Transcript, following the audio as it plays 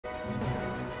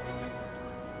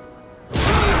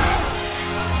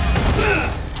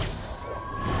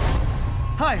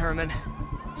Hi, Herman.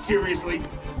 Seriously?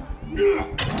 Give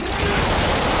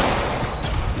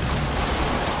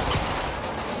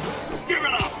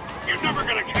it up! You're never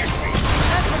gonna catch me!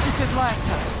 That's what you said last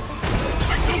time.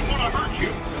 I don't want to hurt you!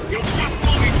 You'll just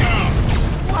slow me down!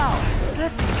 Wow,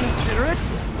 that's considerate.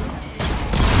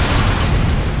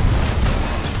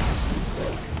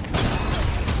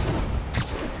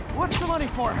 What's the money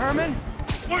for, Herman?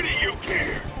 Why do you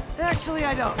care? Actually,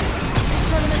 I don't. I'm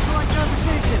trying to make a light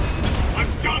conversation. I'm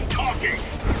done talking!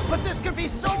 But this could be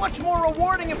so much more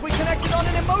rewarding if we connected on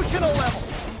an emotional level.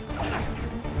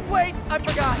 Wait, I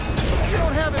forgot. You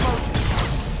don't have emotions.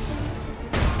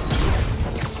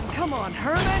 Come on,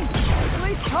 Herman. At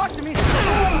least talk to me.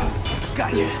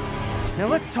 Gotcha. Now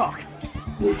let's talk.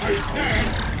 I said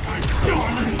I'm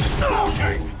done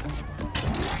talking!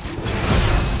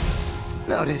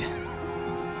 Noted.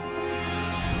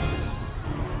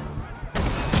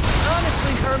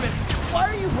 Honestly, Herman, why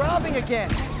are you robbing again?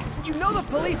 You know the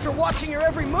police are watching your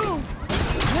every move.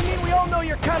 I mean, we all know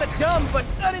you're kind of dumb, but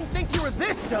I didn't think you were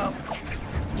this dumb.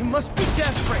 You must be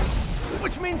desperate,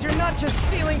 which means you're not just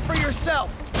stealing for yourself.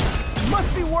 You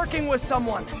must be working with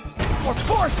someone, or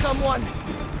for someone.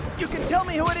 You can tell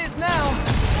me who it is now,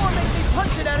 or make me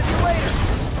punch it out of you later.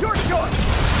 Your choice.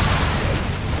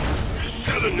 Is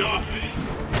that enough?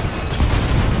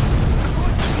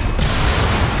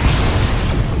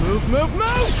 Move, move,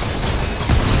 move!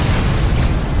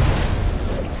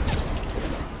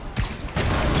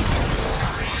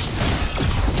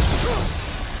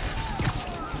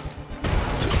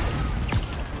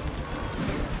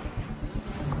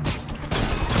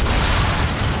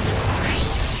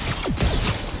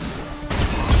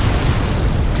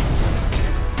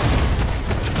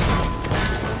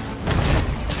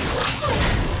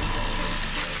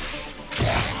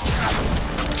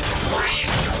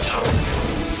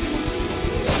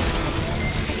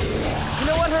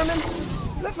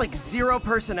 You have like zero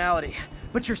personality,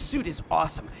 but your suit is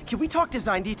awesome. Can we talk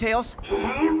design details?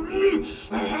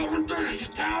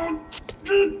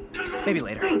 Maybe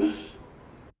later.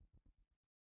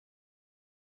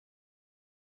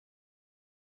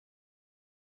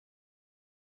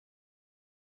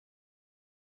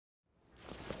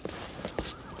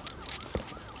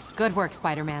 Good work,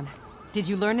 Spider-Man. Did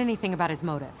you learn anything about his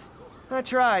motive? I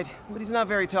tried, but he's not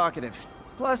very talkative.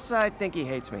 Plus, I think he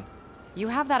hates me. You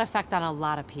have that effect on a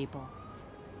lot of people.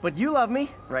 But you love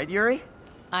me, right, Yuri?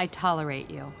 I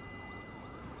tolerate you.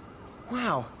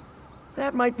 Wow.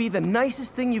 That might be the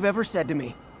nicest thing you've ever said to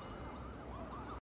me.